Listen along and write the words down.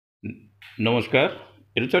নমস্কার।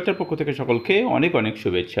 এডুচর্চার পক্ষ থেকে সকলকে অনেক অনেক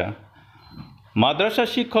শুভেচ্ছা। মাদ্রাসা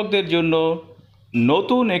শিক্ষকদের জন্য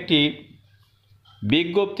নতুন একটি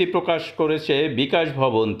বিজ্ঞপ্তি প্রকাশ করেছে বিকাশ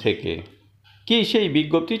ভবন থেকে। কি সেই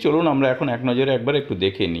বিজ্ঞপ্তি, চলুন আমরা এখন এক নজরে একবার একটু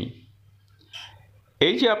দেখে নিই।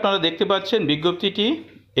 এই যে আপনারা দেখতে পাচ্ছেন বিজ্ঞপ্তিটি,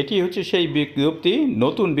 এটি হচ্ছে সেই বিজ্ঞপ্তি,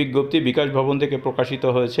 নতুন বিজ্ঞপ্তি বিকাশ ভবন থেকে প্রকাশিত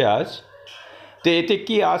হয়েছে আজ। তো এতে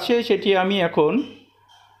কি আছে সেটি আমি এখন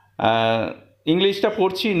ইংলিশটা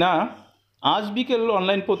পড়ছি না, আজ বিকেল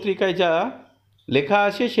অনলাইন পত্রিকায় যা লেখা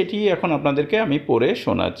আছে সেটি এখন আপনাদেরকে আমি পড়ে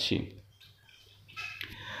শোনাচ্ছি।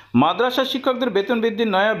 মাদ্রাসা শিক্ষকদের বেতন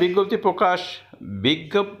বৃদ্ধির নয়া বিজ্ঞপ্তি প্রকাশ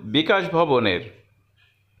বিকাশ ভবনের।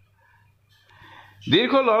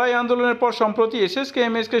 দীর্ঘ লড়াই আন্দোলনের পর সম্প্রতি এসএসকে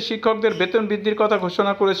এমএসকে শিক্ষকদের বেতন বৃদ্ধির কথা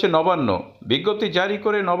ঘোষণা করেছে নবান্ন। বিজ্ঞপ্তি জারি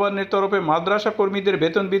করে নবান্নের তরফে মাদ্রাসা কর্মীদের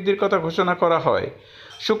বেতন বৃদ্ধির কথা ঘোষণা করা হয়।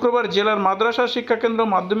 শুক্রবার জেলার মাদ্রাসা শিক্ষাকেন্দ্র,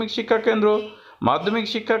 মাধ্যমিক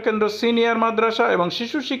শিক্ষাকেন্দ্র, সিনিয়র মাদ্রাসা এবং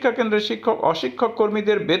শিশু শিক্ষাকেন্দ্রের শিক্ষক অশিক্ষক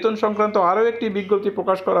কর্মীদের বেতন সংক্রান্ত আরও একটি বিজ্ঞপ্তি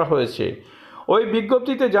প্রকাশ করা হয়েছে। ওই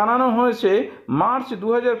বিজ্ঞপ্তিতে জানানো হয়েছে, মার্চ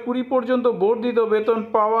 2020 পর্যন্ত বর্ধিত বেতন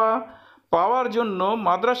পাওয়ার জন্য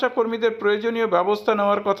মাদ্রাসা কর্মীদের প্রয়োজনীয় ব্যবস্থা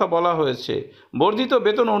নেওয়ার কথা বলা হয়েছে। বর্ধিত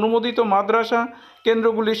বেতন অনুমোদিত মাদ্রাসা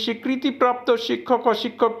কেন্দ্রগুলির স্বীকৃতিপ্রাপ্ত শিক্ষক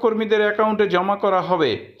অশিক্ষক কর্মীদের অ্যাকাউন্টে জমা করা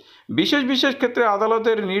হবে। বিশেষ ক্ষেত্রে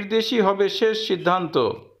আদালতের নির্দেশই হবে শেষ সিদ্ধান্ত।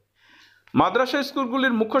 মাদ্রাসা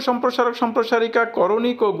স্কুলগুলির মুখ্য সম্প্রসারিকা,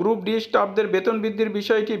 করণিক ও গ্রুপ ডি স্টাফদের বেতন বৃদ্ধির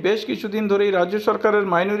বিষয়টি বেশ কিছুদিন ধরেই রাজ্য সরকারের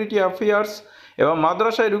মাইনরিটি অ্যাফেয়ার্স এবং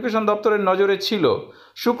মাদ্রাসা এডুকেশন দপ্তরের নজরে ছিল।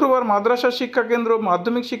 শুক্রবার মাদ্রাসা শিক্ষাকেন্দ্র,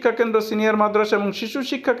 মাধ্যমিক শিক্ষাকেন্দ্র, সিনিয়র মাদ্রাসা এবং শিশু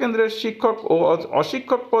শিক্ষাকেন্দ্রের শিক্ষক ও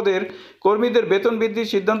অশিক্ষক পদের কর্মীদের বেতন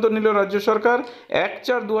বৃদ্ধির সিদ্ধান্ত নিল রাজ্য সরকার।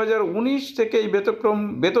 1/4/2019 থেকে এই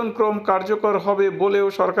বেতনক্রম কার্যকর হবে বলেও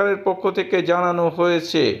সরকারের পক্ষ থেকে জানানো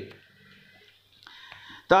হয়েছে।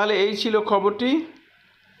 তাহলে এই ছিল খবরটি।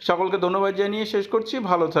 সকলকে ধন্যবাদ জানিয়ে শেষ করছি।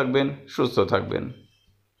 ভালো থাকবেন, সুস্থ থাকবেন।